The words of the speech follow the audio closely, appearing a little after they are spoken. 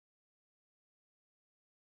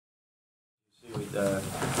made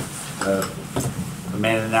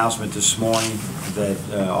an announcement this morning that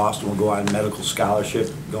Austin will go on medical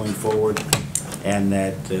scholarship going forward, and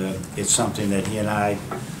that it's something that he and I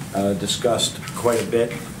discussed quite a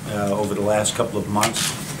bit over the last couple of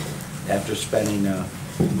months after spending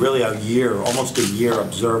really a year, almost a year,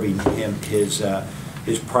 observing his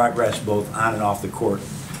progress both on and off the court.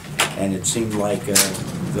 And it seemed like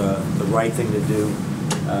the right thing to do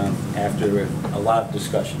after a lot of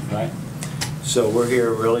discussion, right? So we're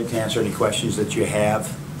here really to answer any questions that you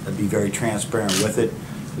have, and be very transparent with it,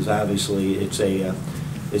 because obviously it's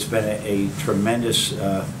been a tremendous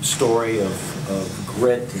story of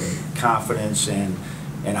grit and confidence and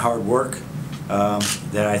hard work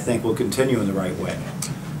that I think will continue in the right way.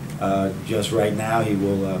 Just right now,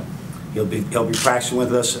 he'll be practicing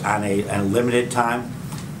with us on a limited time,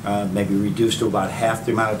 maybe reduced to about half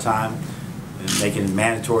the amount of time, and making it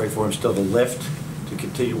mandatory for him still to lift, to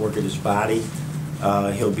continue to work at his body.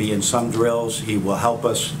 He'll be in some drills. He will help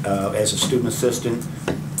us as a student assistant.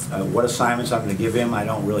 What assignments I'm going to give him, I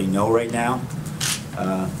don't really know right now.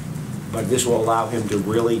 But this will allow him to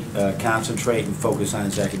really concentrate and focus on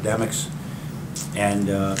his academics and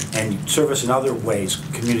service in other ways,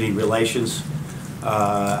 community relations.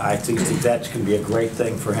 I think that's going to be a great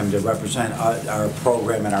thing for him to represent our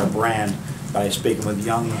program and our brand by speaking with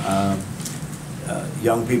young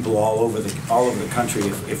people all over the country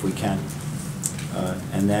if we can.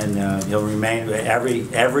 And then he'll remain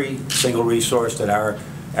every single resource that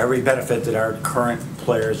every benefit that our current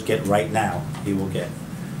players get right now, he will get.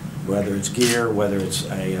 Whether it's gear, whether it's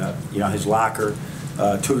his locker,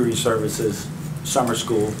 tutoring services, summer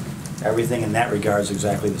school, everything in that regard is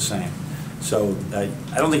exactly the same. So I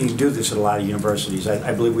don't think you can do this at a lot of universities.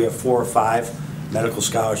 I believe we have 4 or 5 medical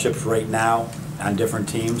scholarships right now on different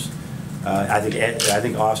teams. I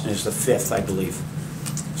think Austin is the 5th, I believe.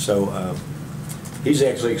 So he's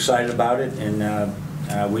actually excited about it, and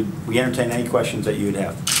we entertain any questions that you'd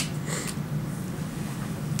have.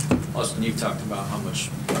 Austin, you've talked about how much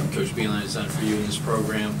Coach Beilein has done for you in this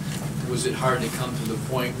program. Was it hard to come to the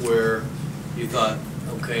point where you thought,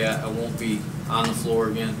 okay, I won't be on the floor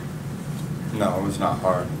again? No, it was not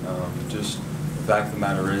hard. Just the fact of the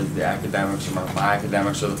matter is the academics, my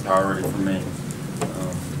academics are the priority for me.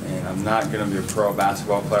 And I'm not going to be a pro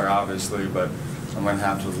basketball player, obviously, but I'm going to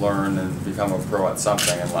have to learn and become a pro at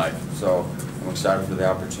something in life. So I'm excited for the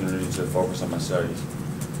opportunity to focus on my studies.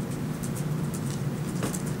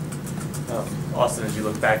 Austin, as you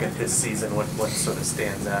look back at his season, what sort of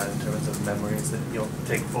stands out in terms of memories that you'll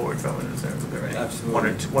take forward from it? Were there any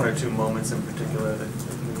one or two moments in particular that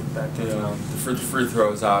you look back to? The free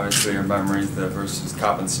throws obviously are memories. Versus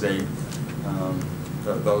Coppin State,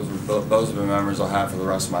 those have been memories I'll have for the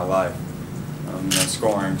rest of my life.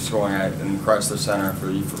 Scoring in Chrysler Center for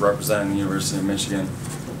representing the University of Michigan,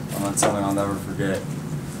 that's something I'll never forget.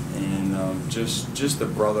 And just the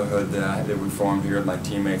brotherhood that we formed here with my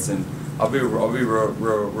teammates. And I'll be real brief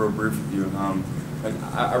with you.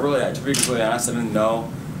 To be completely honest, I didn't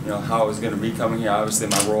know how I was going to be coming here. Obviously,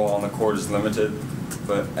 my role on the court is limited,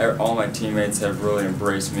 but all my teammates have really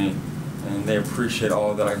embraced me, and they appreciate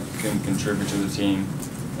all that I can contribute to the team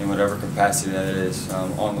in whatever capacity that it is,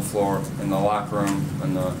 on the floor, in the locker room,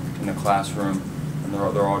 in the classroom, and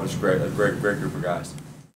they're all just great, a great group of guys.